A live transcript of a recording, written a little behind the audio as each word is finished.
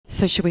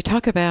So should we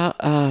talk about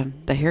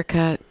the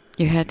haircut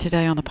you had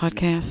today on the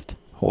podcast?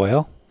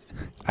 Well,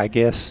 I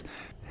guess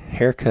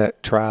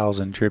haircut trials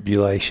and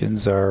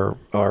tribulations are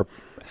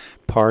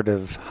part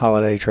of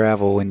holiday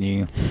travel when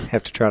you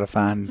have to try to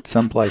find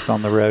someplace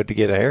on the road to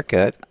get a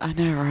haircut. I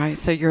know, right?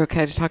 So you're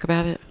okay to talk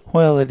about it?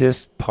 Well, it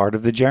is part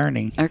of the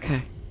journey.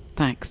 Okay,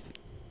 thanks.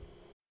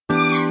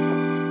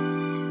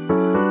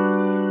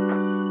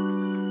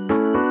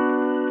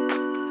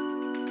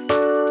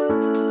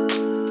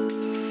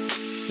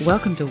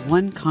 Welcome to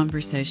One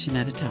Conversation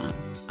at a Time.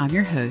 I'm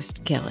your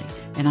host, Kelly,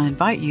 and I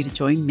invite you to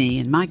join me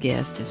and my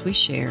guest as we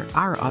share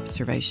our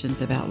observations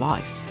about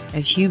life.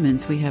 As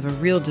humans, we have a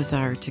real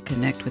desire to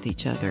connect with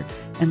each other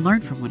and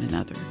learn from one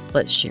another.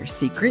 Let's share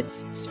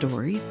secrets,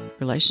 stories,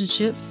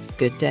 relationships,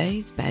 good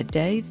days, bad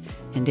days,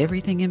 and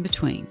everything in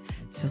between.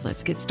 So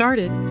let's get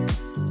started.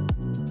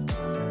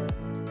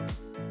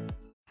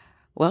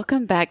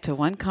 Welcome back to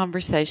One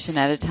Conversation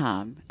at a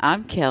Time.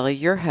 I'm Kelly,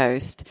 your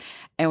host,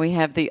 and we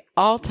have the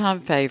all-time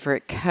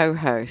favorite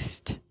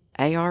co-host,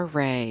 A.R.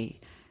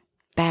 Ray,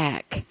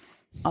 back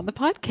on the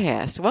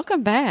podcast.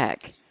 Welcome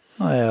back.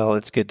 Well,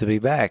 it's good to be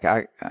back.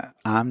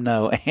 I'm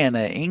no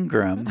Anna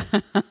Ingram,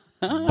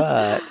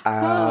 but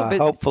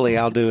hopefully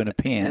I'll do in a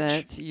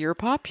pinch. You're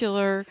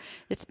popular.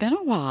 It's been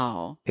a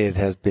while. It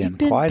has been You've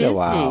been quite busy. a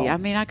while. I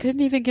mean, I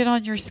couldn't even get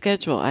on your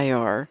schedule,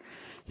 AR.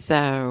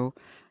 So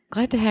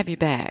glad to have you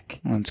back.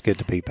 Well, it's good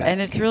to be back.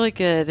 And it's really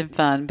good and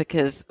fun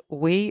because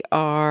we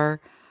are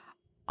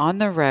on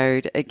the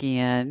road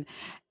again.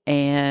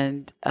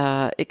 And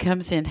it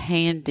comes in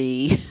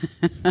handy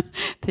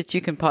that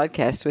you can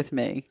podcast with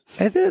me.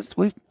 It is.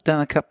 We've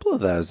done a couple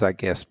of those, I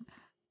guess.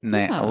 Now,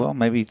 Yeah. well,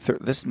 maybe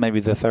this is maybe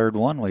the third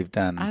one we've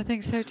done. I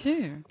think so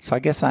too. So I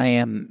guess I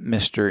am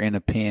Mr. In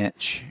a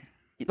Pinch.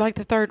 Like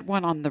the third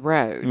one on the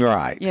road.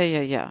 Right.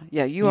 Yeah.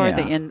 Yeah, you are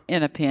the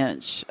in a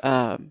pinch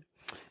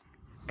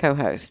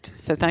co-host.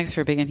 So thanks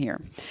for being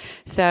here.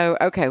 So,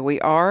 okay,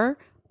 we are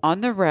on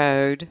the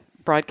road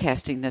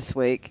broadcasting this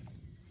week.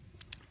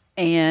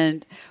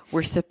 And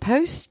we're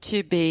supposed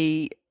to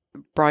be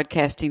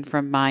broadcasting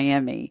from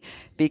Miami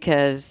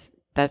because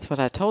that's what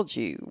I told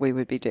you we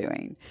would be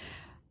doing.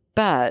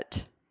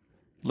 But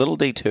Little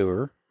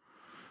detour.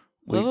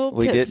 Little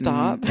pit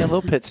stop. Yeah, a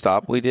little pit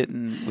stop. We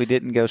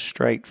didn't go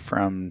straight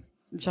from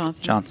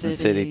Johnson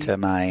City to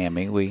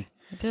Miami. We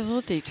did a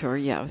little detour,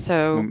 yeah.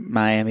 So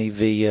Miami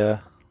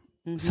via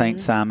St.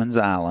 Simon's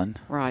Island.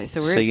 Right.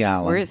 So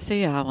we're at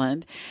Sea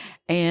Island.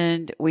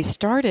 And we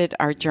started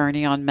our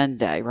journey on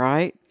Monday,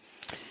 right?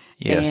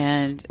 Yes.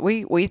 And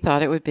we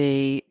thought it would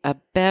be a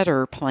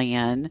better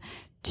plan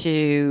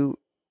to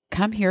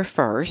come here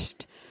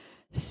first,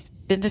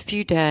 spend a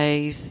few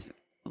days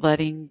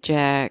letting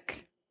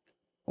Jack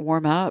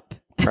warm up.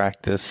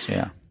 Practice,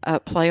 yeah.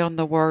 Play on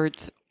the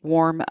words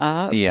warm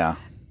up. Yeah.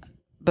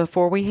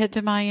 Before we head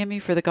to Miami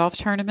for the golf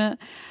tournament.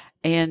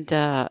 And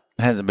it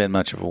hasn't been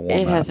much of a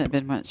warm up. It hasn't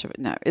been much of it.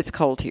 No, it's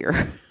cold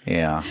here.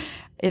 Yeah.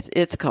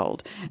 It's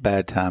cold.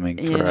 Bad timing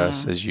for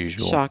us as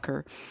usual.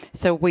 Shocker.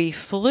 So we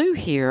flew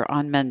here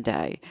on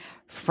Monday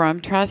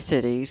from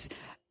Tri-Cities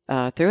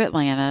through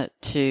Atlanta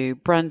to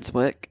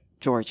Brunswick,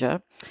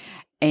 Georgia,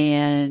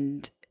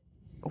 and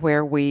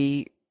where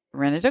we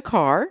rented a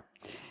car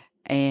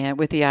and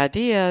with the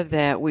idea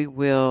that we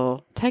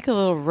will take a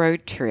little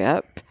road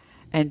trip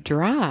and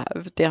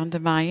drive down to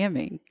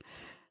Miami.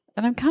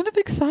 And I'm kind of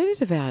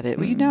excited about it.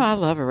 Well, you know I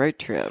love a road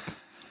trip.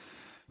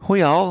 We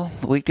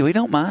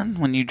don't mind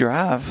when you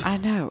drive. I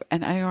know.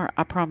 And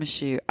I promise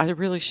you, I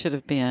really should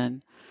have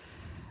been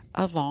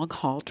a long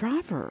haul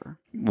driver.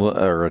 Well,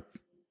 or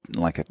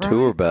like a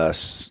tour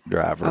bus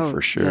driver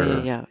for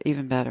sure. Yeah.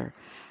 Even better.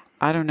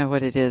 I don't know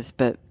what it is,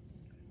 but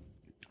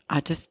I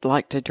just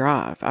like to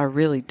drive. I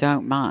really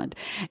don't mind.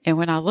 And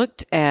when I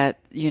looked at,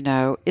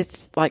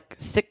 it's like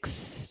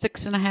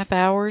six and a half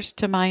hours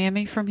to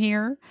Miami from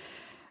here.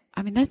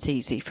 I mean, that's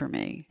easy for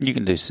me. You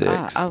can do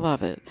 6. I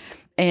love it.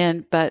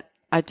 But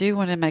I do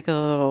want to make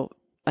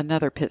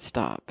another pit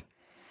stop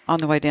on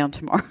the way down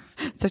tomorrow.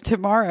 So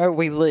tomorrow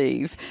we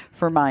leave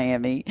for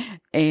Miami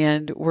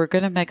and we're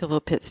going to make a little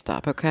pit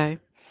stop. Okay.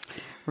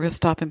 We're going to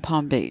stop in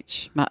Palm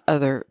Beach, my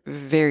other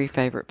very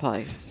favorite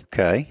place.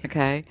 Okay.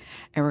 Okay.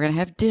 And we're going to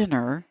have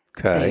dinner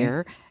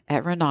there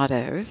at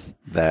Renato's.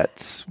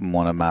 That's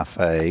one of my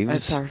faves.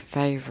 That's our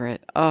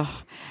favorite.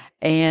 Oh,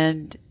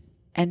 and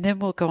then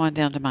we'll go on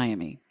down to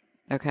Miami.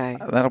 Okay.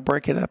 That'll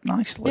break it up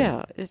nicely.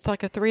 Yeah. It's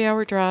like a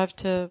 3-hour drive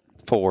to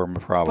 4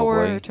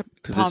 probably.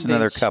 Because it's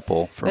another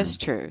couple from That's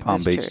true.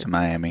 Palm Beach to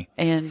Miami.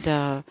 And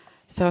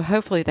so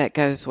hopefully that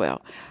goes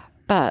well.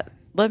 But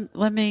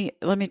let me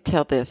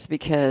tell this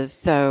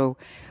because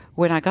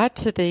when I got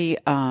to the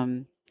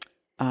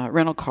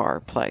rental car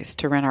place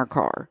to rent our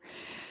car,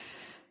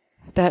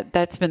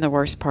 that's been the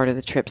worst part of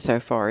the trip so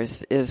far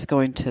is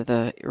going to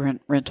the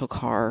rental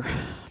car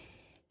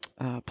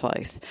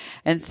place.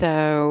 And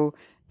so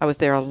I was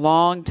there a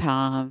long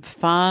time,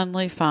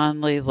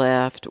 finally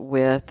left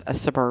with a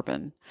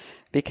Suburban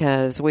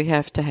because we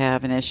have to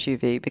have an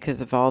SUV because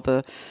of all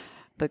the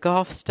the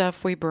golf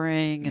stuff we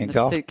bring and the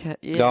golf,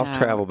 suitcase. Golf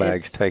travel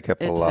bags take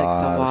up a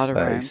lot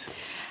of space.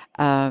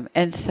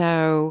 And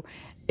so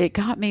it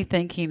got me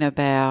thinking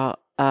about,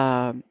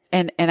 and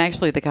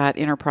actually the guy at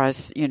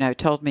Enterprise,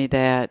 told me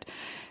that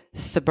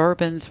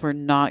Suburbans were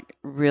not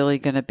really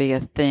going to be a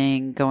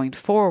thing going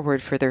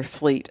forward for their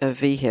fleet of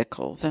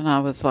vehicles. And I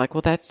was like,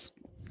 well, that's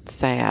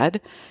sad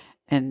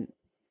and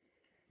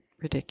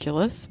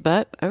ridiculous,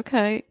 but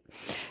okay.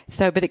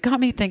 So, but it got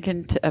me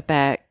thinking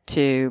back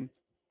to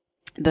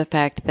the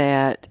fact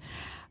that,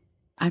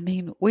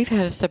 we've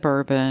had a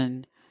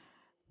Suburban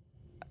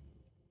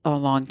a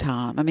long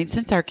time.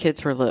 Since our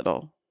kids were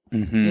little,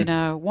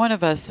 one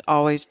of us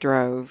always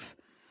drove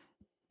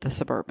the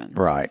Suburban.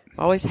 Right.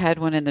 Always had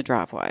one in the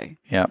driveway.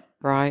 Yep.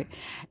 Right.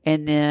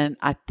 And then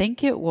I think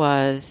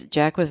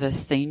Jack was a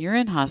senior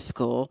in high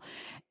school,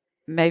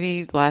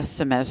 maybe last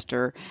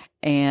semester,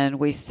 and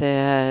we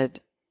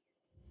said,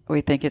 we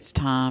think it's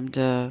time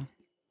to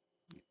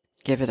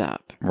give it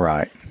up.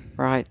 Right.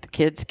 Right. The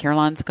kids,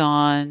 Caroline's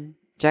gone,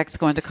 Jack's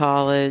going to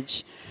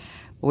college.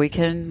 We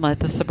can let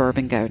the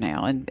Suburban go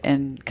now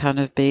and kind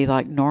of be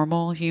like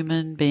normal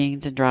human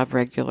beings and drive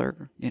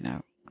regular,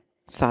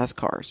 size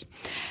cars.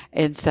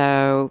 And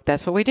so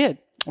that's what we did.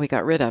 We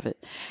got rid of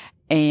it.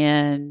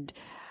 And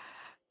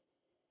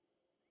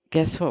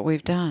guess what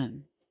we've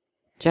done?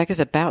 Jack is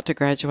about to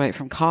graduate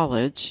from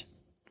college.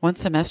 One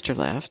semester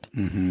left.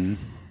 Mm-hmm.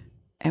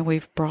 And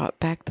we've brought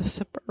back the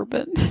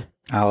Suburban.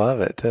 I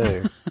love it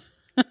too.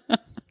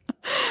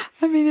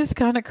 It's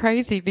kind of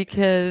crazy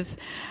because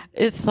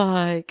it's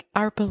like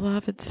our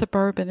beloved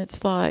Suburban.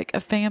 It's like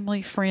a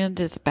family friend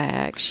is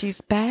back.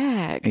 She's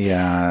back.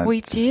 Yeah.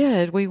 We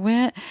did. We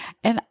went,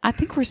 and I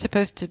think we're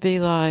supposed to be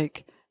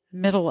like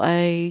middle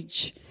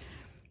age.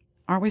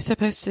 Aren't we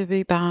supposed to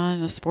be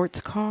buying a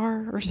sports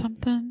car or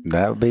something?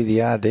 That would be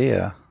the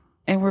idea.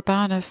 And we're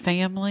buying a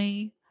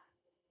family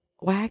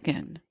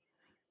wagon.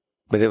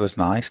 But it was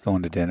nice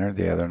going to dinner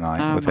the other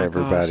night with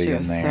everybody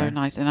in there. So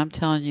nice. And I'm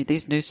telling you,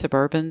 these new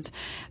Suburbans,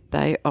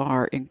 they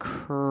are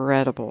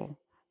incredible,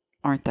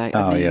 aren't they?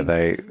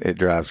 It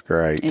drives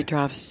great. It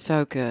drives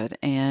so good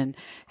and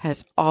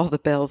has all the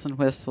bells and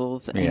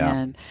whistles.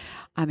 Yeah.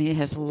 And it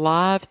has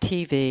live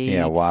TV.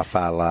 Yeah,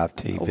 Wi-Fi live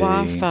TV.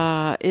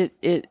 Wi-Fi.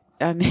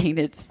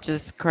 It's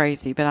just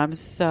crazy. But I'm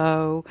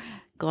so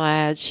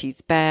glad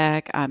she's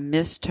back. I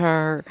missed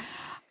her.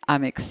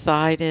 I'm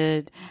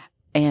excited.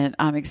 And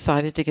I'm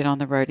excited to get on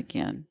the road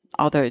again,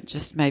 although it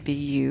just may be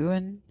you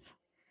and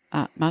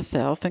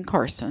myself and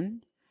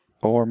Carson.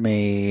 Or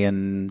me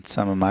and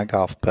some of my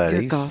golf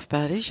buddies. Your golf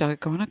buddies. Y'all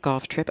go on a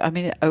golf trip.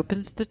 It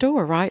opens the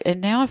door, right? And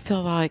now I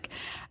feel like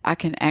I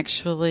can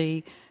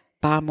actually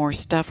buy more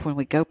stuff when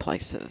we go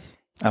places.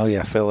 Oh,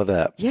 yeah. Fill it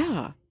up.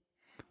 Yeah.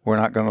 We're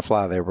not going to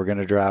fly there. We're going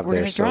to drive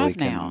there so we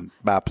can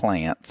buy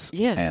plants.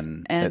 Yes.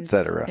 And et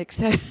cetera. Et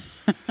cetera.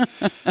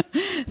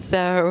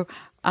 So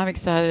I'm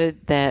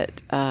excited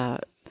that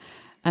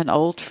an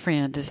old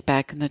friend is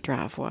back in the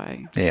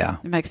driveway. Yeah.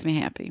 It makes me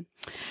happy.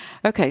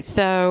 Okay,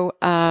 so,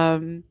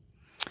 what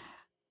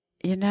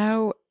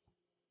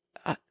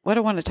I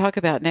want to talk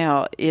about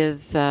now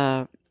is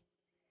a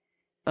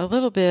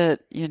little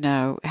bit,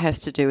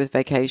 has to do with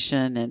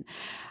vacation. And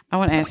I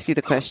want to ask you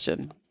the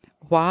question,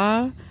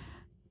 why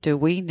do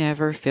we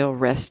never feel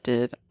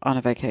rested on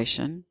a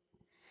vacation?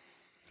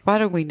 Why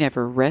do we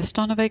never rest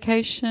on a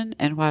vacation?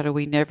 And why do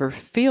we never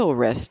feel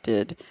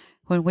rested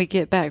when we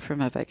get back from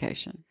a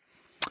vacation?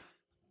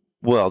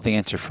 Well, the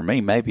answer for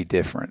me may be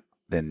different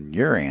than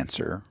your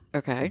answer.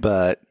 Okay.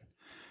 But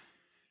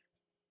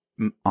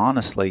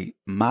honestly,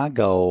 my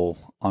goal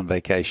on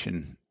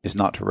vacation is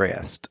not to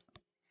rest.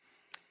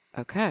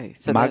 Okay.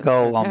 So my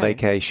goal on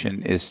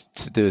vacation is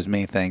to do as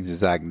many things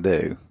as I can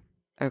do.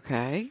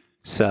 Okay.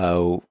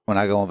 So when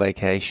I go on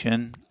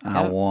vacation,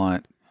 I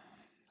want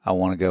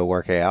to go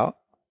work out.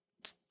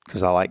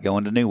 Because I like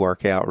going to new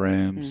workout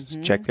rooms,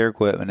 check their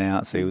equipment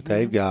out, see what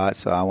they've got.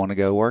 So I want to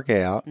go work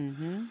out.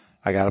 Mm-hmm.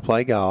 I got to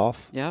play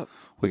golf. Yep.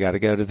 We got to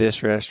go to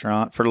this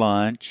restaurant for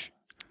lunch.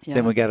 Yep.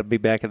 Then we got to be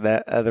back at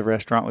that other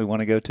restaurant we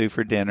want to go to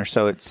for dinner.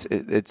 So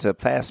it's a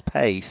fast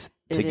pace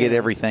to get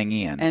everything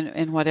in.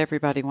 And what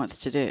everybody wants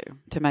to do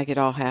to make it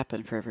all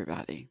happen for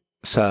everybody.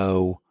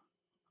 So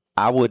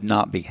I would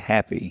not be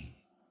happy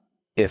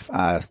if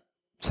I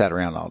sat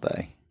around all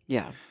day.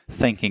 Yeah.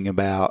 Thinking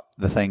about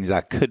the things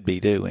I could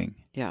be doing.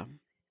 Yeah.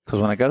 Because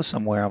when I go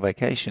somewhere on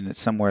vacation,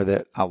 it's somewhere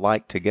that I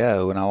like to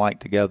go, and I like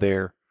to go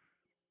there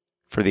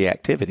for the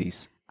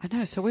activities. I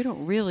know. So we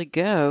don't really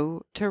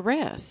go to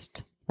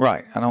rest.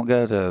 Right. I don't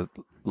go to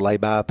lay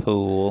by a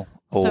pool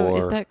or... So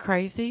is that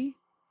crazy?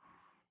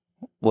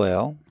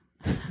 Well,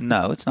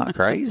 no, it's not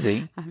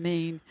crazy.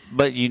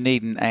 But you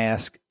needn't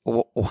ask,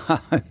 why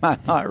am I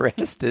not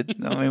rested?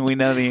 We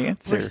know the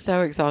answer. We're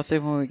so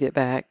exhausted when we get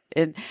back.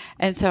 And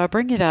so I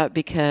bring it up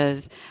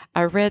because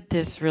I read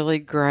this really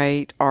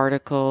great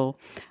article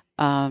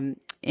I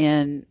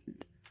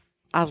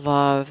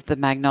love the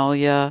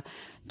Magnolia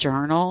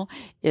journal.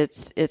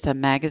 It's a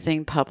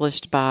magazine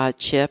published by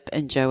Chip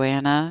and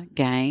Joanna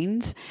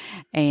Gaines,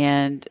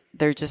 and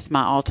they're just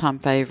my all-time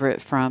favorite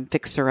from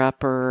Fixer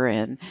Upper,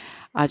 and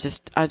I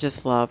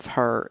just love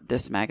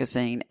this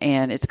magazine,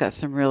 and it's got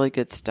some really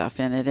good stuff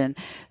in it. And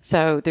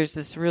so there's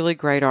this really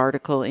great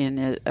article in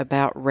it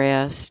about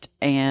rest,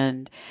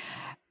 and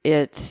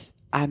it's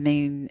a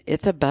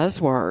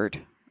buzzword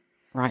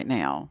right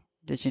now.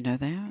 Did you know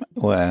that?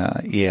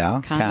 Well,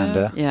 yeah, kind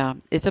of. Yeah,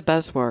 it's a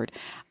buzzword,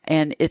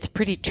 and it's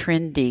pretty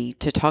trendy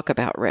to talk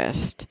about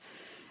rest.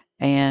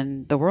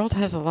 And the world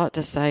has a lot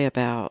to say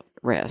about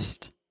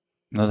rest.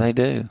 No, they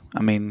do.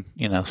 I mean,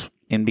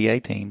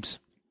 NBA teams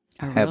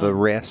have a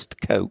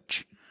rest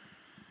coach.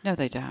 No,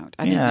 they don't.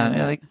 I didn't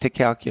know that. To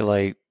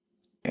calculate,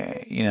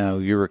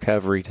 your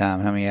recovery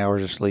time, how many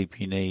hours of sleep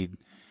you need.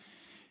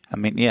 I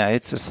mean, yeah,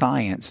 it's a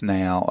science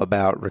now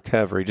about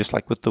recovery, just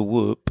like with the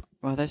Whoop.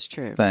 Well, that's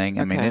true. Thing.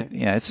 I mean,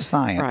 it's a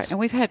science. Right. And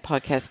we've had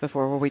podcasts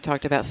before where we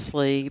talked about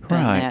sleep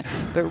right. and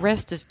that. But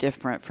rest is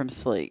different from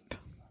sleep.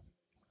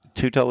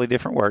 Two totally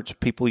different words.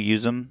 People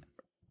use them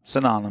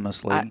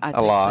synonymously I a think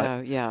lot.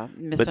 So, yeah.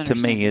 But to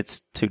me,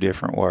 it's two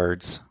different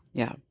words.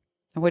 Yeah.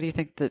 And what do you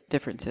think the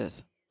difference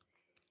is?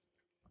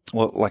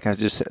 Well, like I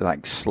just said,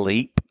 like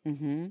sleep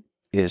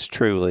is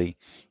truly,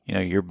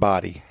 your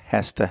body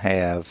has to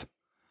have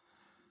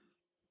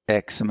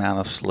X amount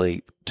of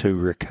sleep to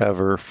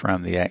recover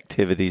from the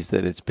activities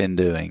that it's been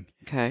doing.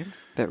 Okay.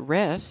 But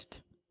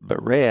rest,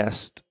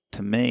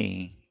 to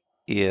me,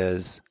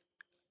 is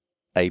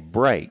a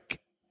break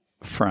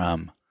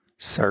from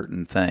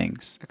certain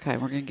things. Okay.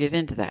 We're going to get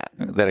into that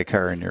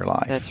occur in your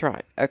life. That's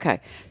right.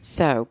 Okay.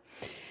 So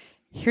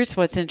here's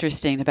what's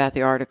interesting about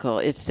the article.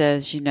 It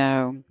says,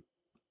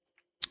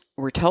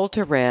 we're told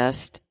to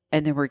rest,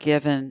 and then we're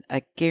given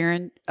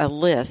a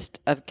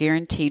list of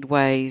guaranteed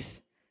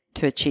ways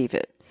to achieve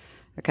it.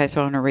 Okay,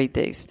 so I want to read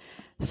these.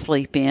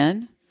 Sleep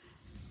in,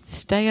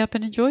 stay up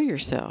and enjoy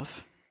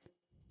yourself,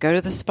 go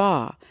to the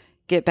spa,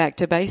 get back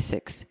to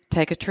basics,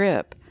 take a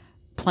trip,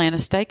 plan a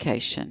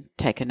staycation,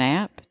 take a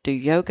nap, do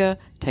yoga,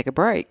 take a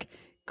break,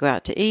 go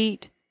out to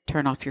eat,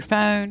 turn off your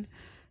phone,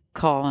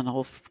 call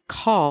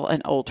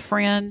an old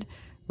friend,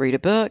 read a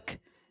book,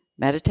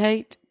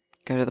 meditate,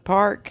 go to the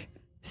park,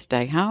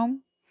 stay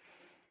home,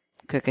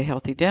 cook a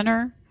healthy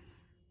dinner,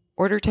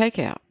 order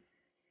takeout.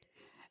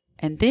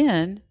 And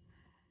then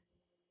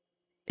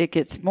it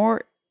gets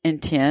more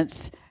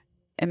intense,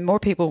 and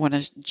more people want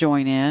to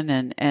join in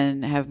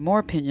and have more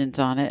opinions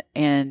on it,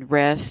 and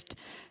rest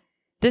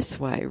this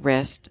way,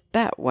 rest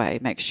that way.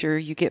 Make sure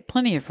you get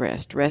plenty of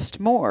rest. Rest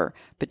more,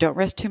 but don't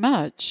rest too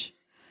much.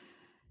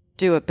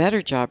 Do a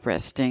better job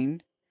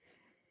resting.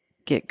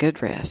 Get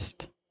good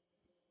rest.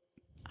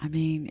 I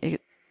mean,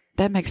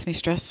 that makes me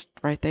stressed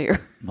right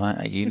there.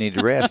 Well, you need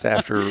to rest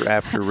after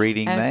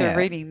reading that. After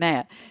reading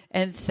that.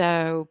 And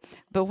so,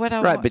 but what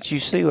I Right, but you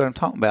see what I'm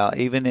talking about.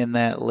 Even in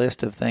that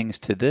list of things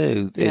to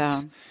do,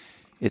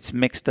 it's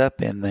mixed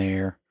up in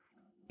there.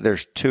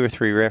 There's 2 or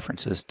 3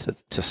 references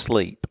to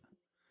sleep.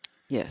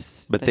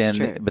 Yes, but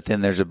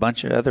then there's a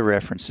bunch of other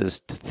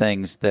references to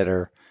things that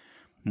are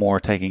more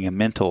taking a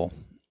mental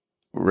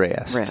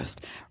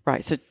rest.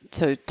 Right.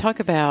 So talk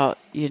about,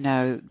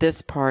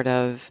 this part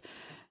of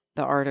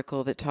the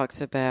article that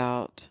talks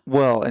about.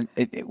 Well, and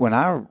when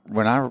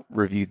I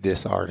reviewed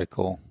this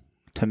article,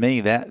 to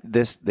me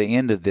the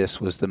end of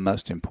this was the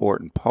most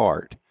important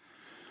part,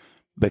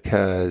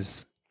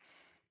 because,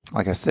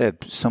 like I said,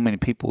 so many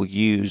people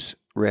use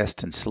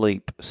rest and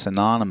sleep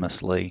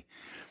synonymously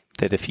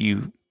that if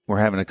you were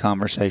having a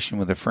conversation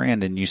with a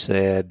friend and you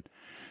said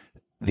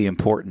the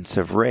importance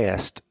of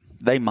rest,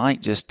 they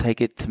might just take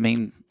it to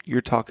mean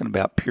you're talking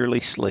about purely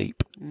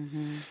sleep.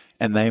 Mm-hmm.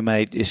 And they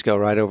may just go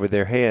right over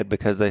their head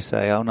because they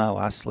say, oh, no,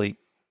 I sleep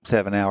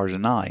 7 hours a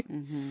night.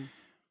 Mm-hmm.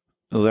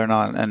 Well, they're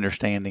not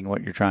understanding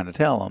what you're trying to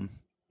tell them.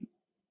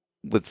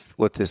 With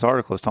what this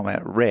article is talking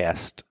about,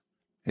 rest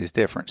is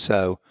different.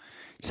 So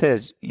it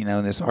says, in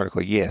this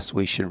article, yes,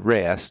 we should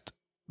rest,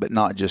 but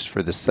not just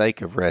for the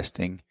sake of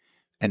resting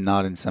and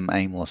not in some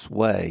aimless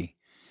way.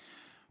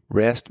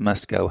 Rest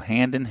must go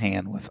hand in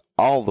hand with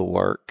all the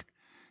work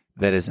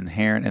that is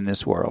inherent in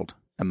this world.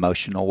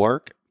 Emotional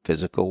work,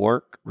 physical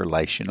work,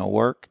 relational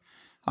work,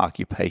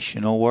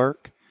 occupational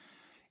work,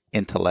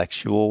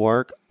 intellectual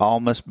work, all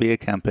must be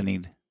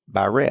accompanied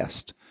by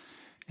rest.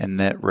 And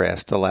that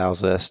rest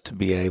allows us to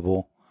be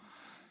able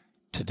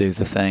to do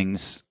the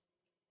things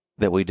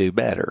that we do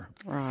better.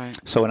 Right.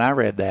 So when I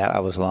read that,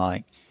 I was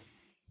like,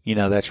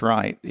 that's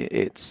right.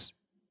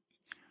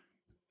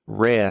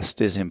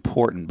 Rest is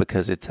important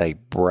because it's a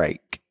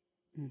break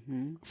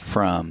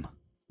from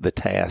the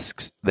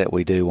tasks that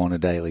we do on a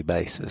daily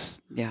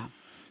basis. Yeah.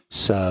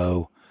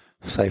 So,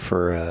 say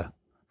for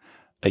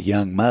a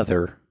young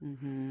mother,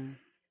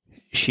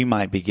 she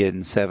might be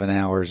getting 7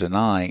 hours a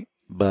night,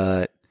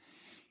 but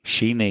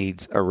she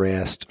needs a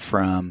rest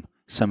from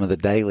some of the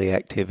daily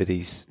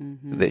activities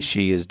that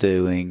she is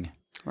doing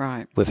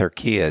with her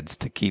kids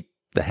to keep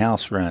the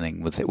house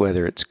running, with it,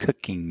 whether it's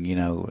cooking,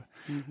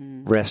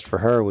 Rest for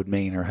her would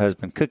mean her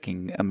husband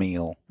cooking a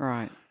meal.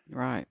 Right.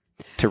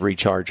 to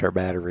recharge our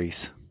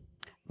batteries.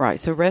 Right.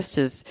 So rest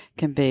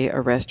can be a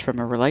rest from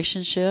a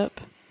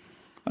relationship.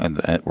 And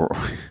that,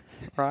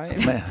 Right.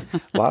 a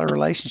lot of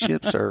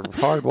relationships are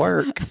hard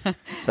work.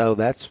 So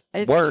that's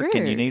It's work, true.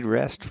 and you need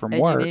rest from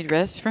And work. you need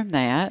rest from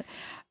that.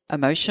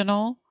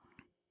 Emotional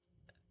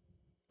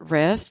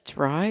rest,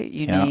 right?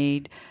 You Yeah.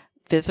 need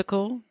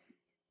physical.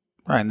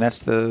 Right, and that's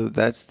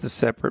the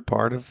separate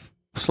part of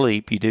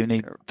sleep. You do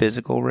need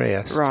physical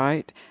rest.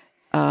 Right.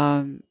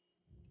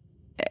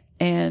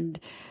 And,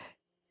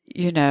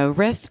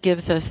 rest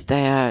gives us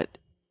that,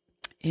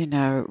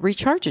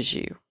 recharges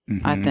you,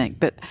 I Mhm. think.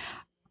 But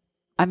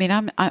I mean,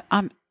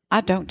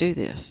 I don't do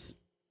this.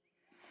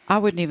 I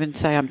wouldn't even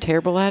say I'm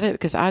terrible at it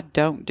because I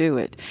don't do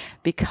it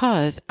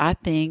because I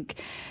think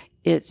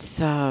it's,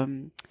 Well,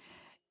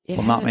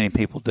 not many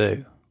people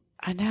do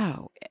I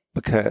know.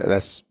 because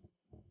that's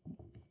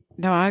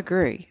No, I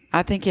agree.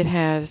 I think it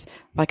has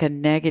like a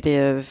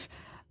negative,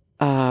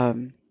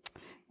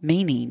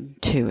 meaning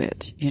to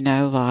it,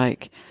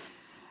 like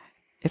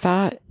if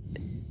I'm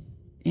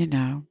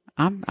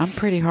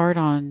pretty hard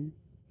on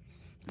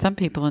some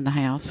people in the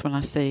house when I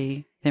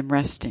see them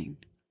resting.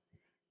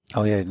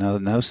 oh yeah,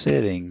 no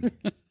sitting.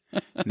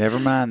 Never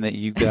mind that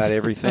you got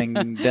everything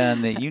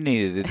done that you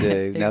needed to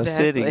do. No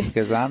Exactly. sitting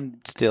because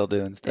I'm still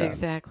doing stuff.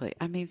 Exactly.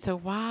 I mean, so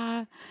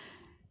why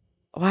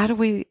do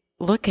we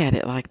look at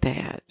it like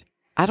that?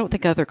 I don't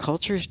think other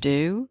cultures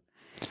do,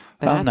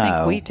 but Oh, I no.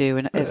 think we do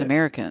as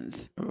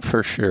Americans.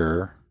 For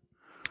sure.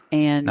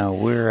 And No,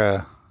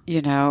 we're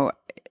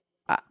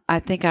I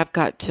think I've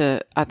got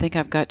to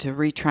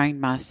retrain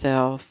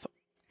myself,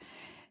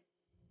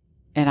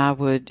 and I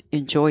would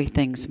enjoy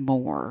things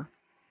more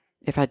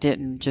if I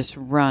didn't just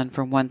run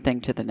from one thing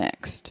to the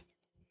next.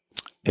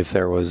 if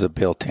there was a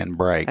built-in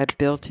break. A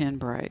built-in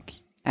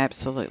break.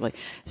 Absolutely.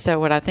 So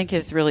what I think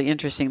is really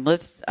interesting,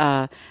 let's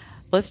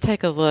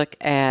take a look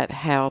at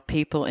how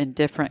people in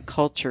different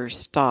cultures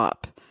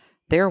stop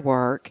their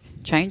work,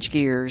 change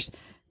gears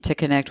to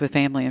connect with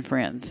family and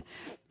friends,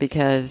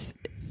 because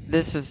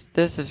this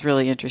is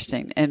really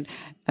interesting. And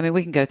I mean,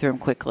 we can go through them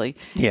quickly.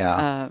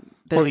 Yeah.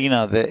 But Well,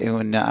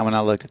 when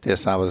I looked at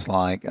this, I was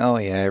like, oh,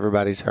 yeah,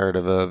 everybody's heard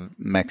of a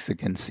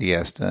Mexican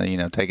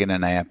siesta, taking a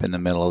nap in the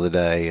middle of the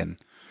day and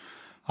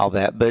all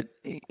that. But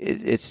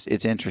it's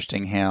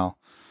interesting how,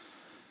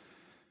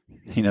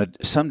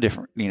 some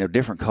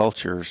different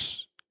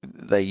cultures,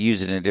 they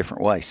use it in a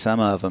different way. Some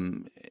of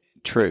them,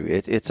 true.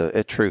 It's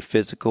a true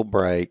physical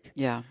break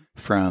yeah,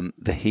 from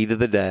the heat of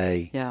the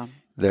day. yeah,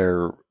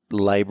 They're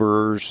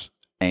laborers,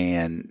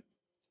 and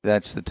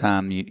that's the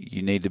time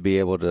you need to be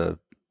able to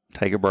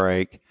take a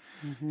break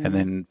and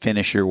then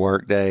finish your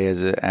work day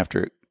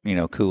after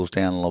it cools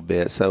down a little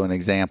bit. So an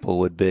example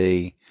would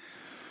be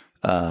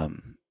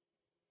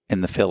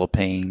in the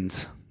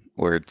Philippines,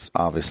 where it's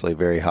obviously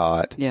very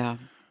hot. yeah.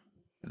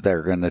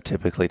 They're going to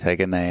typically take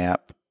a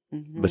nap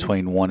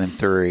between 1 and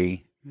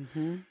 3.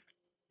 Mm-hmm.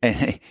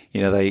 And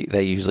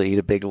they usually eat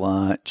a big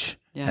lunch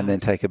Yeah. and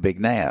then take a big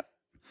nap.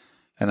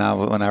 And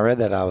when I read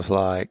that, I was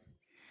like,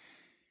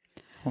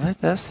 well, that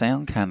does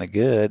sound kind of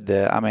good.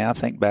 I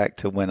think back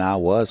to when I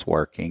was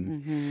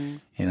working.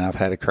 I've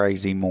had a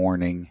crazy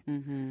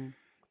morning,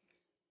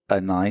 a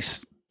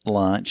nice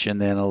lunch,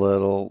 and then a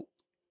little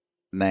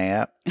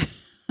nap.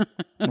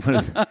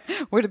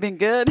 Would have been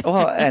good.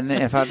 Well, and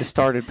if I'd have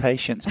started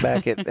patients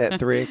back at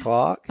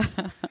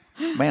 3:00,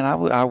 man,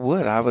 I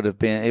would have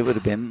been. It would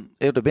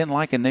have been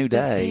like a new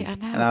day, see, I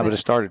know, and I would but have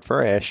started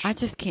fresh. I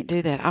just can't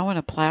do that. I want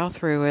to plow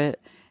through it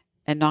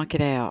and knock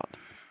it out.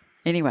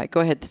 Anyway,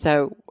 go ahead.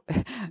 So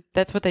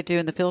that's what they do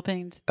in the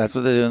Philippines? That's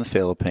what they do in the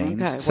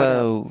Philippines. Okay,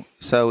 what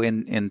So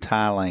in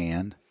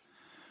Thailand,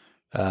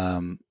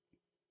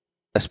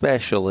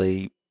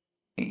 especially,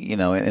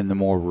 in the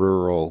more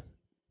rural,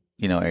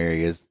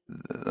 areas,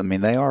 I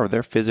mean,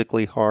 they're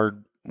physically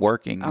hard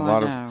working, a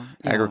lot of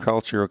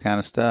agricultural kind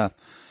of stuff.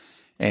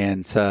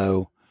 And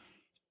so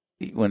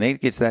when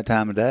it gets that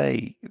time of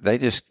day, they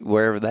just,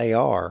 wherever they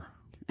are,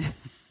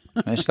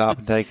 they stop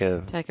and take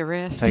a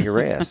rest.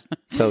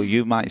 So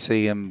you might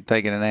see them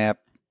taking a nap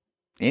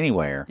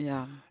anywhere.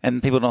 Yeah.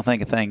 And people don't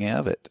think a thing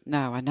of it.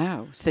 No, I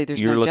know. See,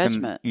 there's You're no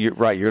looking, judgment.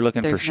 You're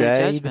looking There's for shade,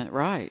 no judgment,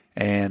 right?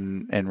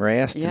 and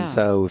rest. Yeah. And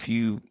so if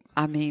you,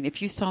 I mean,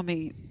 if you saw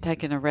me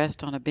taking a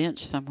rest on a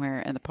bench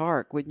somewhere in the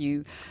park, wouldn't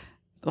you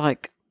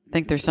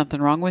think there's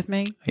something wrong with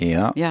me?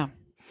 yeah. Yeah.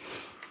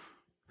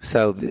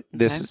 So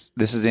this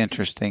is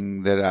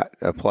interesting that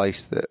a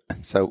place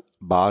so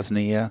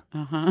Bosnia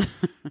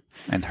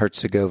and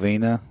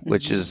Herzegovina,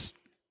 which is,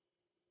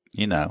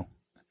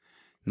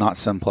 not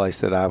some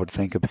place that I would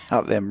think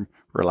about them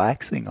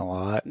relaxing a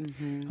lot. I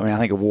mean, I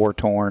think of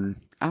war-torn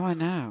Oh, I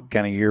know.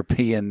 kind of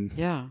European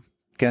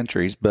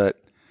countries,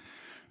 but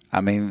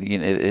I mean,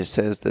 it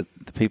says that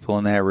the people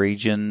in that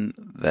region,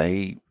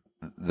 they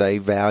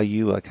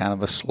value a kind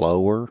of a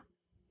slower,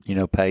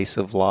 pace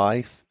of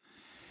life.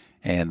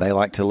 And they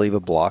like to leave a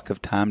block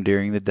of time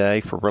during the day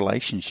for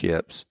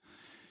relationships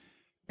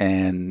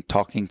and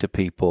talking to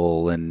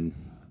people. And,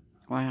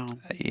 Wow.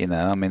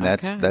 I mean,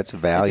 that's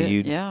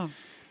valued. Yeah.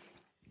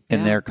 in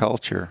Yeah. their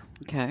culture.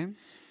 Okay.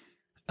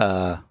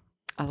 Uh,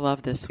 I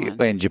love this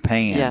one. in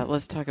Japan. Yeah,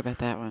 let's talk about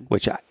that one.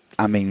 Which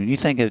I mean, when you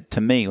think of,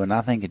 to me, when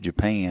I think of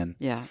Japan,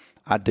 Yeah,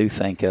 I do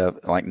think of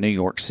like New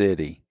York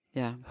City,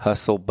 yeah,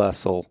 hustle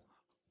bustle,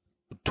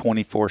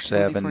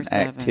 24/7 24/7.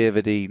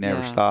 activity, never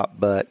Yeah. stop.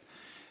 But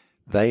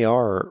they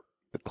are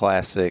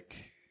classic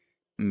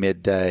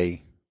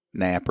midday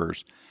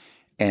nappers,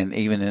 and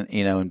even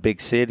in big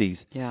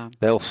cities, yeah.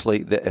 they'll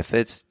sleep. If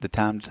it's the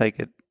time to take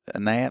a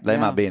nap, they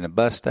Yeah. might be in a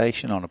bus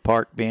station, on a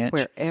park bench,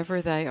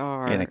 Wherever they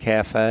are, in a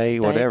cafe,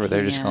 whatever.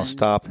 They're just going to can-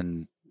 stop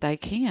and they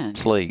can.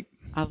 sleep.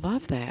 I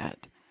love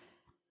that.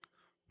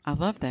 I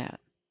love that.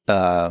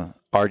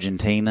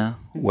 Argentina,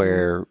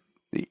 where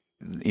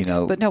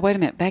But no, wait a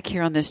minute. Back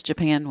here on this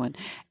Japan one,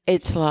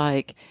 it's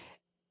like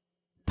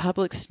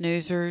public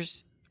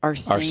snoozers are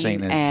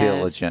seen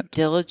as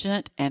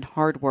diligent and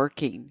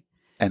hardworking,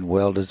 and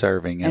well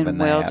deserving of a and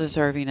nap. well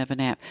deserving of a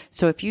nap.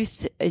 So if you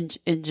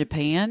in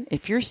Japan,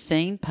 if you're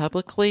seen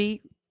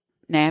publicly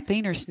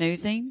napping or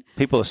snoozing,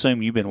 People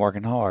assume you've been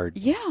working hard.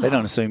 yeah, They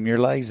don't assume you're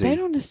lazy. They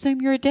don't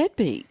assume you're a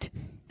deadbeat,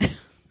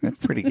 That's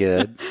pretty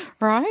good.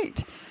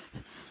 right?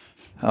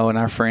 Oh, and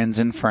our friends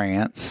in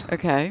France,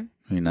 Okay.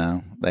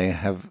 they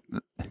have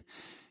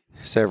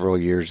several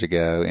years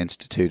ago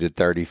instituted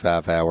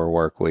 35-hour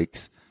work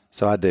weeks.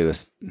 So I do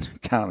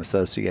kind of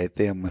associate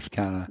them with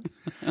kind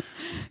of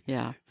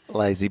Yeah.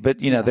 lazy. But,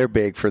 they're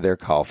big for their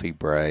coffee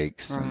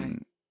breaks Right.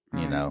 and,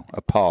 Right.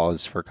 a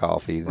pause for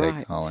coffee, they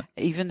Right. call it.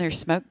 Even their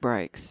smoke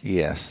breaks.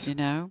 Yes.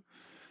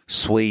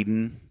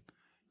 Sweden,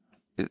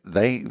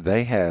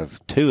 they have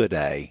 2 a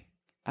day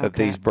of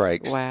Okay. these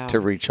breaks Wow. to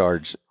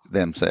recharge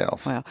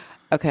themselves. Wow.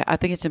 Okay. I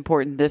think it's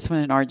important. This one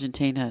in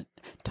Argentina,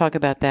 talk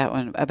about that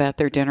one, about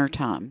their dinner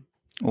time.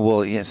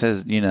 Well, it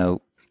says,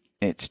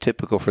 it's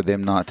typical for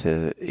them not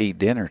to eat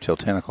dinner till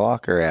 10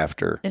 o'clock or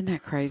after. Isn't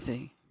that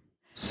crazy?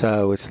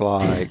 So it's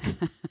like,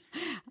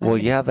 well,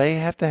 yeah, they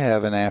have to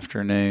have an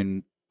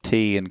afternoon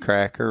tea and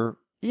cracker.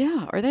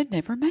 Yeah. Or they'd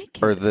never make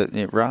it Or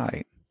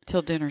right.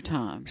 till dinner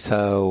time.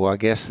 So I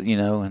guess,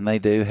 and they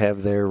do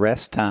have their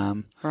rest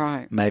time.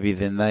 Right. Maybe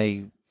then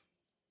they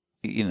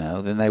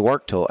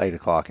work till 8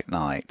 o'clock at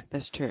night.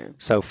 That's true.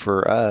 So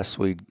for us,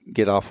 we'd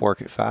get off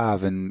work at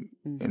 5 and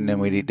then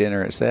we'd eat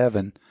dinner at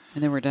 7.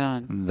 And then we're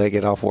done. They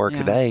get off work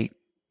at Yeah. 8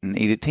 and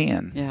eat at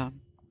 10. Yeah.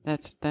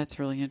 That's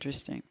really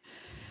interesting.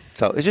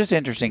 So it's just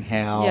interesting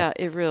how Yeah,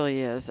 it really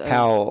is.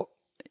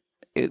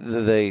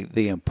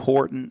 the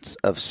importance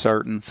of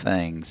certain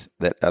things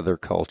that other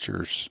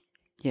cultures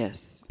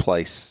Yes.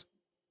 place,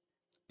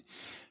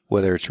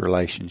 whether it's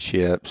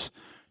relationships,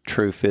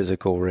 true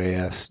physical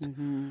rest,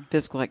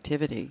 Physical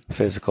activity.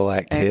 physical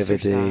activity.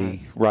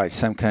 Exercise. Right.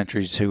 Some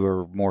countries who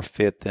are more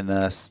fit than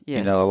us,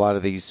 Yes. a lot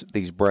of these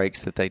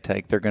breaks that they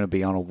take, they're going to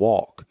be on a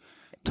walk,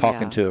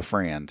 talking Yeah. to a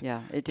friend.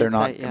 Yeah. It did They're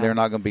not. say, yeah. They're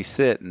not going to be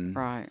sitting.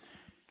 Right.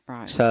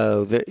 Right.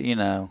 So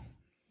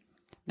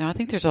Now, I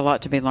think there's a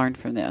lot to be learned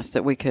from this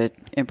that we could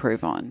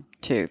improve on,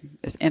 too,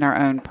 in our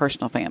own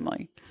personal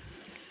family.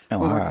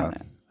 We'll work on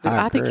that. But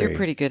I think you're agree.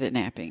 pretty good at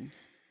napping.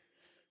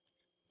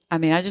 I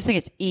mean, I just think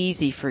it's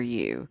easy for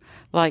you.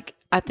 Like,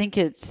 I think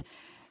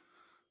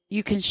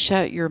you can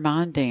shut your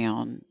mind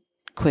down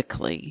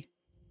quickly.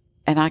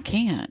 And I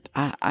can't.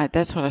 I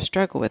that's what I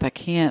struggle with. I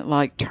can't,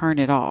 turn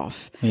it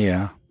off.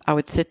 Yeah. I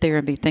would sit there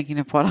and be thinking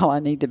of what all I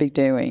need to be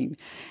doing.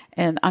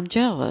 And I'm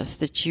jealous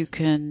that you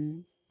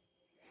can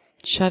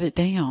shut it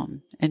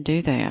down and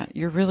do that.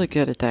 You're really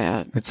good at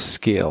that. It's a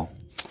skill.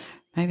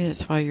 Maybe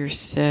that's why you're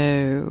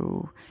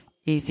so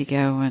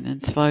easygoing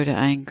and slow to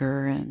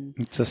anger. And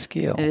It's a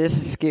skill. it is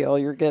a skill.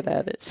 You're good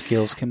at it.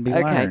 Skills can be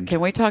Okay. learned. Can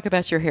we talk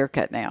about your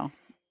haircut now?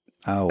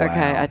 Oh, wow.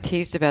 Okay. I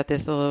teased about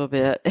this a little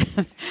bit.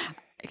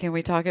 Can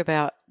we talk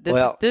about this?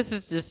 Well, This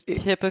is just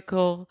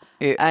typical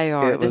it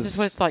AR. This was- is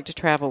what it's like to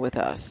travel with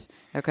us.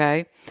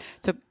 Okay.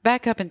 So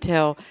back up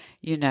until,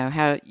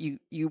 how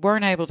you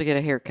weren't able to get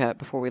a haircut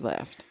before we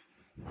left.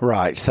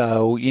 Right.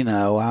 So,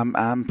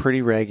 I'm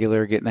pretty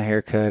regular getting a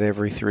haircut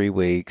every 3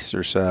 weeks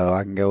or so.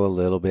 I can go a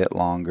little bit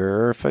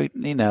longer. Or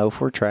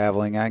if we're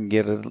traveling, I can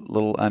get a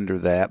little under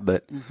that,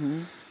 but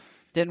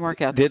Didn't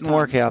work out. This didn't time.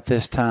 work out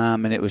this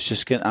time. And it was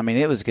just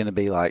it was going to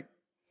be like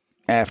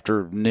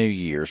after New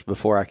Year's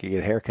before I could get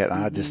a haircut.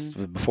 And I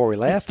just, before we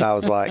left, I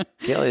was like,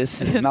 Kelly,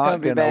 this is It's not gonna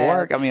be going to bad.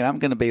 work. I mean, I'm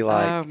going to be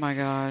like, Oh my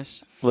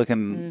gosh.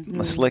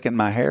 slicking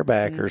my hair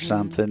back or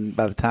something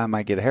by the time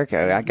I get a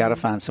haircut. I got to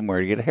find somewhere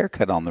to get a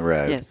haircut on the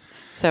road. Yes.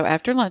 So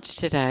after lunch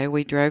today,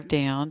 we drove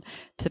down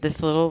to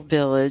this little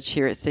village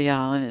here at Sea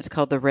Island. It's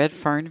called the Red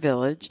Fern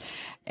Village.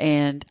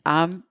 And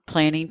I'm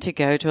planning to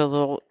go to a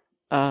little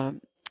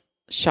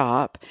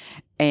shop,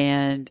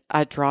 and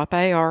I drop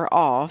AR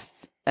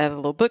off at a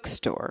little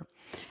bookstore.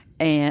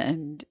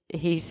 And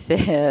he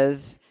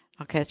says,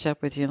 I'll catch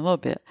up with you in a little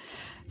bit.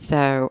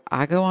 So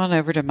I go on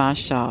over to my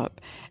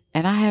shop,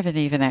 and I haven't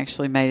even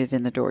actually made it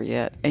in the door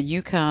yet. And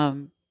you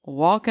come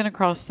walking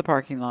across the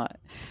parking lot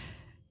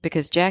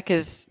because Jack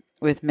is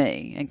with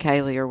me and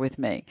Kaylee are with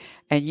me.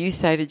 And you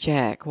say to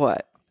Jack,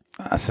 what?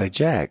 I say,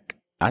 Jack,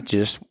 I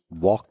just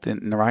walked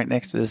in right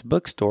next to this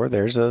bookstore.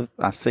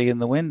 I see in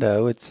the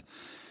window, it's,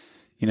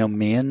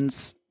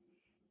 men's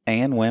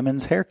and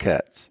women's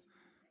haircuts.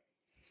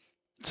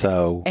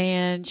 So,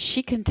 and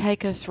she can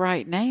take us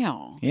right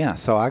now. yeah.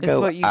 So I That's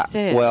go, what you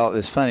said. Well,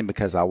 it's funny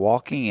because I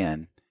walk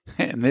in,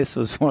 and this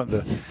was one of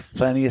the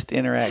funniest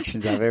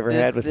interactions I've ever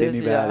had with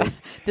anybody. Yeah.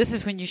 This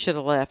is when you should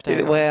have left.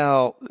 Her.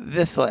 Well,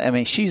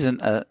 she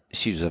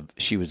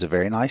was a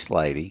very nice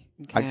lady.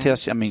 Okay. I can tell.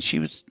 She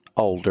was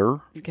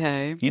older.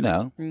 Okay. I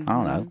don't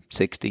know,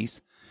 60s.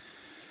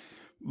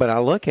 But I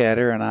look at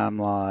her and I'm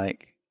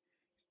like,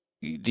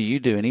 do you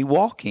do any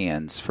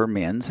walk-ins for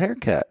men's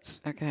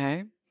haircuts?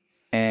 Okay.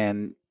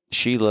 And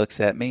she looks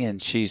at me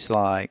and she's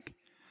like,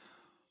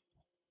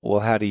 well,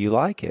 how do you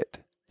like it?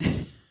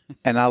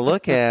 And I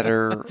look at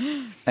her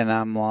and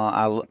I'm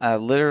like, I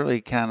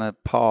literally kind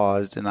of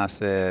paused and I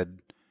said,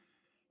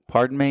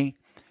 pardon me?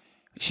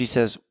 She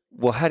says,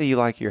 well, how do you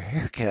like your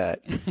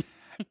haircut?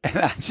 And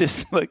I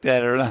just looked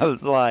at her and I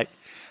was like,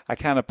 I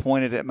kind of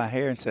pointed at my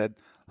hair and said,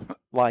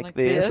 like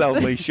this,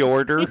 only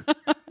shorter.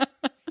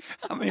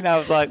 I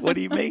was like, what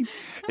do you mean?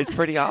 It's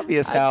pretty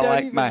obvious how I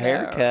like my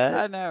haircut.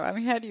 I know.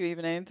 How do you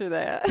even answer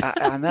that?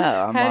 I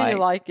know. How do you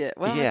like it?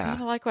 Well, yeah. I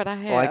kind of like what I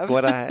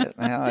have.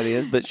 How it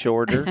is, but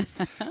shorter.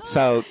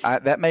 So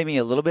that made me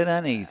a little bit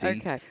uneasy.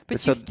 Okay.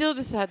 But you still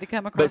decide to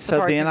come across the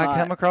parking lot. But so then I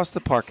come across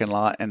the parking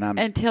lot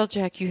and tell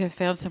Jack you have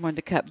found someone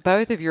to cut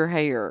both of your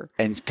hair.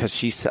 And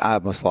because I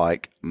was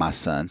like, my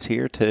son's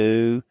here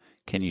too.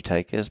 Can you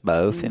take us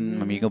both? And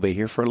you're going to be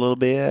here for a little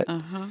bit.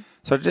 Uh-huh.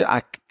 So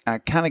I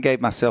kind of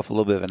gave myself a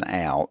little bit of an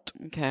out.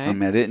 Okay. I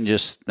didn't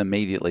just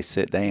immediately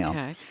sit down.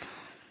 Okay.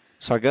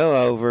 So I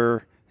go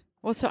over.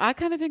 Well, so I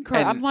kind of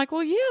encourage. I'm like,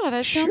 well, yeah,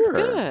 that sounds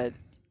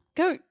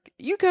good.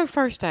 You go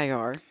first,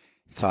 AR.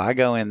 So I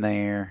go in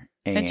there.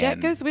 And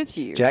Jack goes with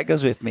you. Jack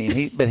goes with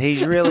me, but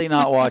he's really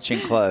not watching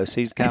close.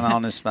 He's kind of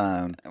on his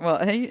phone.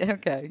 Well,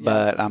 okay. Yeah.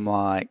 But I'm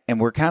like, and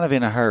we're kind of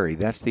in a hurry.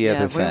 That's the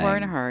other thing. We were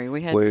in a hurry.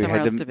 We had somewhere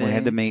else to be. We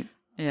had to meet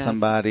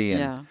somebody.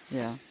 And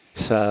yeah.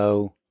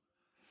 So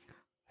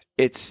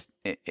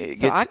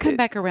I come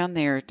back around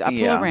there. I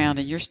pull around,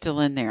 and you're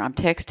still in there. I'm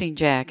texting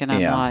Jack, and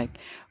I'm like,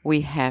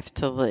 we have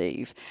to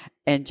leave.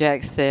 And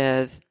Jack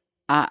says,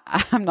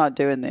 I'm not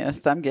doing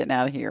this. I'm getting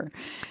out of here.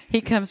 He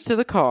comes to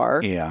the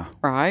car. Yeah.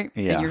 Right?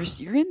 Yeah. And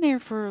you're in there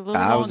for a little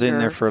longer. I was in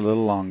there for a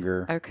little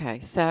longer. Okay.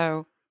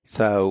 So,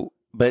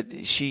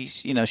 but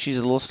she's a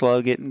little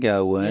slow getting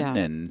going. Yeah.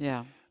 And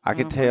yeah. I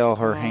could tell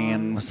her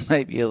hand was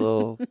maybe a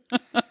little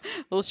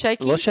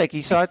shaky. A little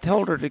shaky. So I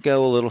told her to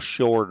go a little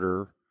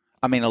shorter.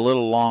 a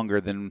little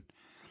longer than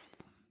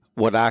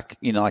what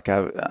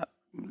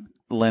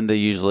Linda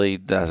usually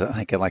does. I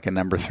think like a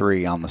number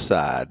 3 on the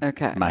side.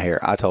 Okay. My hair.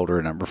 I told her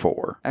a number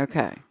 4.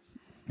 Okay.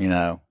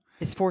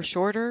 Is 4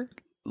 shorter?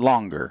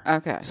 Longer.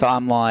 Okay. So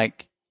I'm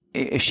like,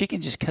 if she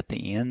can just cut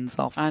the ends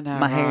off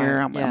my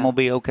hair, I'm going to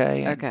be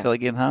okay until I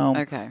get home.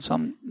 Okay. So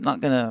I'm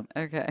not going to.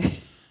 Okay.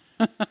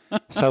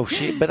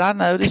 But I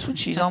noticed when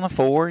she's on the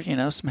 4,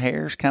 some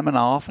hair's coming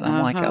off, and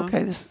I'm like,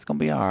 okay, this is going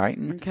to be all right.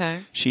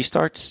 And she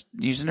starts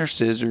using her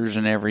scissors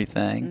and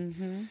everything.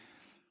 Mm-hmm.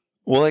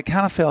 Well, it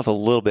kind of felt a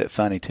little bit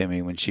funny to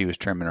me when she was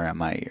trimming around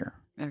my ear.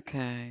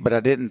 Okay. But I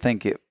didn't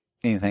think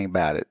anything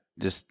about it.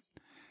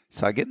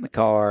 So I get in the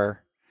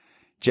car.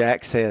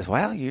 Jack says,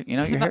 "Wow, your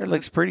hair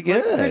looks pretty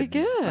good. Looks pretty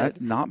good. That's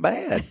not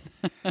bad."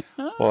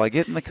 Well, I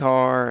get in the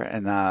car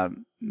and I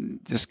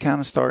just kind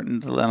of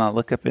and I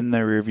look up in the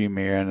rearview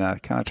mirror and I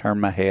kind of turn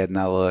my head and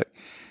I look,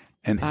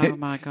 and oh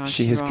my gosh,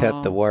 she has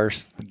cut the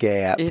worst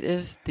gap. It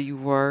is the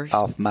worst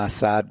off my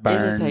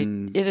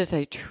sideburn. It is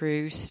a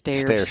true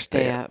stair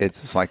step.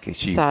 It's like a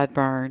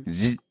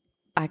sideburn.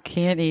 I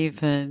can't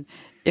even.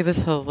 It was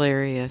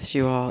hilarious,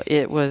 you all.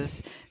 It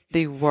was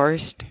the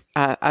worst.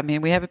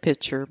 We have a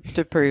picture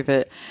to prove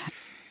it.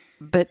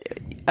 But,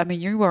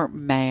 you weren't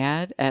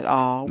mad at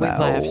all. We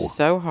laughed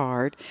so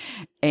hard.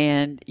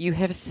 And you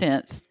have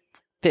since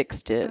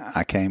fixed it.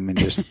 I came and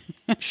just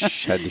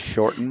had to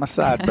shorten my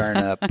sideburn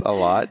up a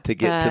lot to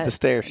get to the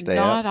stair step.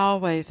 Not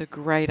always a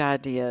great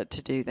idea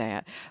to do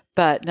that.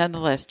 But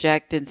nonetheless,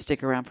 Jack didn't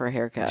stick around for a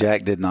haircut.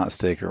 Jack did not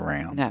stick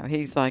around. No,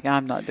 he's like,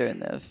 I'm not doing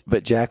this.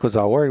 But Jack was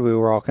all worried. We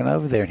were walking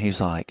over there, and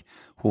he's like,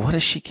 well, what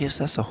if she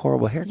gives us a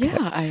horrible haircut?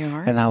 Yeah,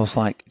 AR. And I was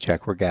like,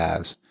 Jack, we're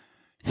guys.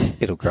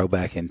 It'll grow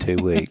back in 2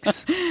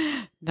 weeks.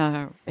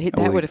 No,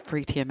 that would have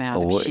freaked him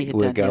out if she had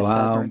done his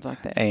sideburns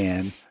like that.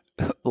 And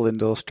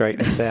Linda will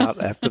straighten us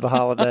out after the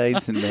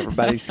holidays and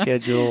everybody's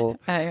schedule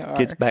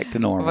gets back to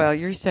normal. Well,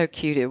 you're so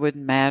cute. It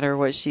wouldn't matter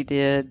what she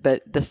did,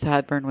 but the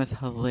sideburn was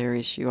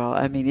hilarious, you all.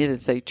 It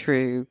is a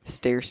true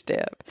stair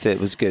step. It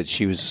was good.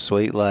 She was a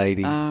sweet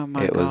lady. Oh,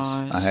 my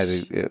gosh. I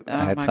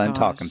had fun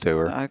talking to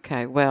her.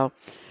 Okay, well,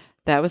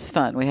 that was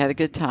fun. We had a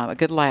good time, a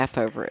good laugh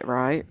over it,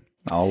 right?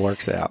 All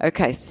works out.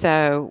 Okay,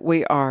 so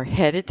we are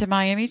headed to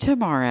Miami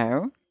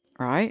tomorrow,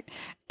 right?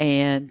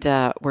 And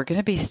we're going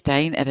to be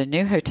staying at a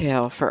new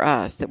hotel for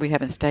us that we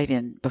haven't stayed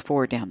in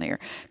before down there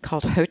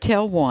called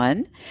Hotel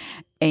One.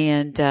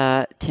 And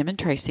Tim and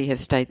Tracy have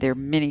stayed there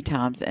many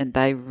times, and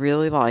they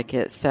really like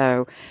it.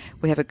 So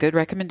we have a good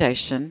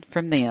recommendation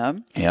from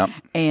them. Yep.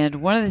 And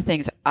one of the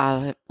things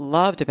I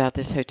loved about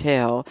this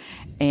hotel,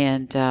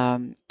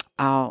 and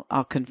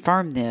I'll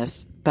confirm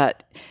this,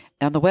 but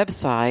on the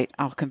website,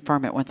 I'll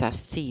confirm it once I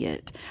see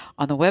it.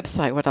 On the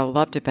website, what I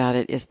loved about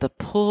it is the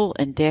pool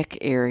and deck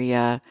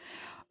area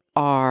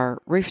are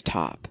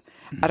rooftop.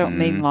 I don't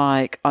mean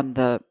like on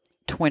the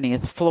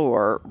 20th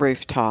floor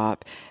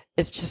rooftop.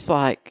 It's just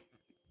like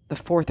the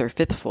 4th or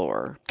 5th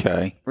floor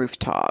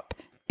rooftop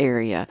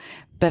area.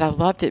 But I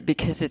loved it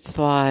because it's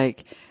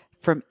like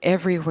from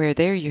everywhere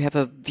there, you have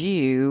a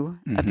view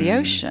of the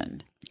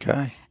ocean.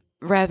 Okay.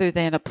 Rather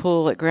than a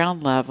pool at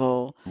ground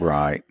level.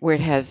 Right. Where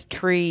it has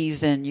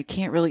trees and you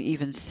can't really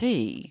even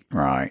see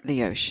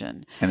the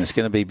ocean. And it's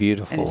going to be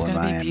beautiful and it's in going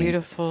to Miami. be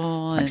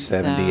beautiful. Like and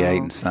 78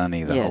 and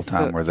sunny the whole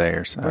time we're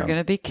there. So we're going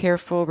to be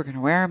careful. We're going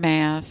to wear our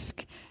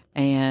mask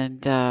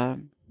and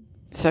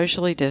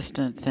socially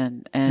distance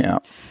and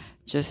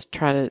just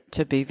try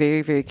to be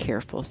very, very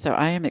careful. So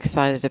I am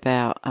excited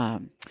about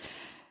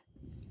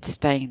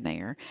staying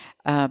there.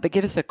 But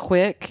give us a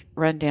quick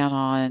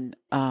rundown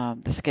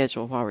on the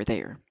schedule while we're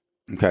there.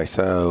 Okay,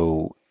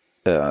 so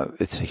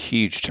it's a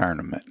huge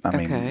tournament. I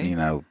mean,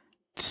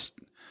 it's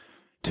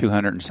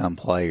 200 and some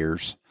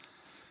players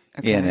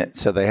in it.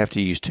 So they have to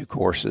use 2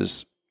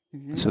 courses.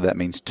 Mm-hmm. So that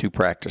means 2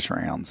 practice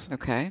rounds.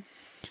 Okay.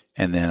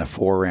 And then a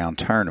 4-round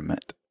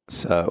tournament.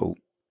 So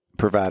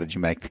provided you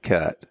make the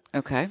cut.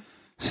 Okay.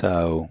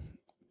 So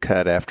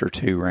cut after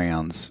 2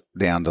 rounds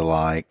down to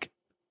like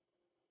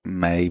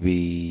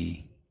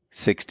maybe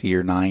 60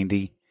 or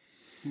 90.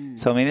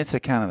 So, I mean, it's a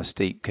kind of a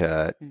steep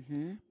cut.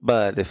 Mm-hmm.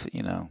 But if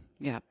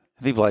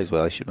he plays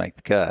well, he should make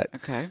the cut.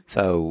 Okay.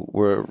 So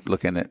we're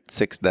looking at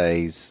 6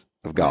 days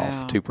of golf,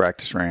 Wow. 2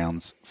 practice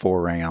rounds,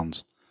 4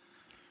 rounds.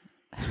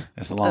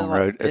 It's a long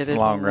road. It's a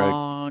long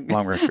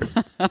road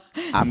trip.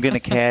 I'm going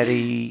to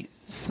caddy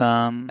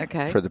some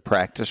for the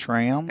practice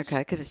rounds.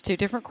 Okay, because it's 2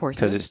 different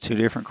courses. Because it's 2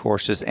 different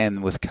courses.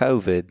 And with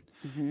COVID,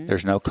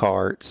 there's no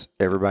carts.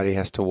 Everybody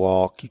has to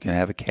walk. You can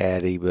have a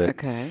caddy,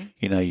 but,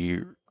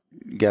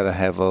 you got to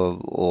have a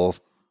little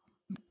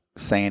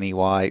sandy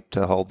wipe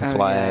to hold the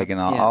flag and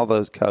all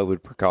those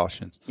COVID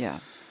precautions. Yeah.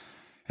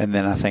 And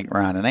then I think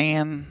Ryan and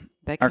Ann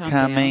are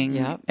coming.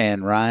 Yep.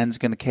 And Ryan's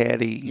going to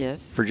caddy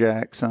for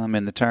Jack some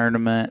in the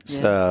tournament. Yes.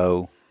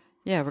 So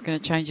yeah, we're going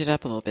to change it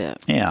up a little bit.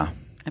 Yeah.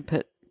 And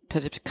put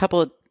a couple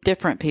of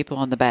different people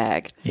on the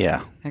bag.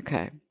 Yeah.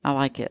 Okay. I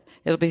like it.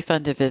 It'll be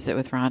fun to visit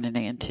with Ryan and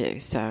Ann too.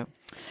 So,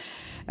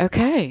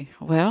 okay.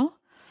 Well,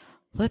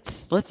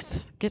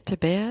 let's get to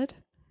bed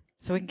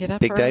so we can get up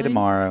Big early. day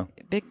tomorrow.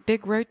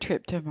 Big road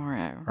trip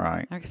tomorrow.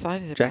 Right. I'm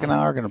excited about it. Jack and I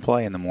are going to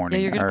play in the morning.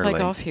 Yeah, you're going to early. play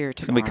golf here tomorrow.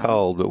 It's going to be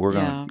cold, but we're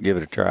going to give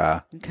it a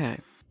try. Okay.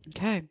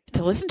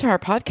 To listen to our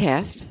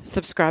podcast,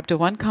 subscribe to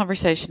One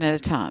Conversation at a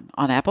Time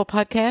on Apple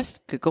Podcasts,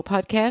 Google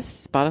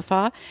Podcasts,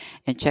 Spotify,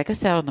 and check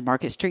us out on the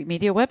Market Street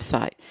Media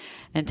website.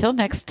 Until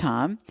next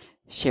time,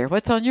 share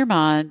what's on your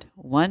mind,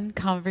 one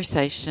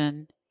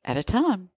conversation at a time.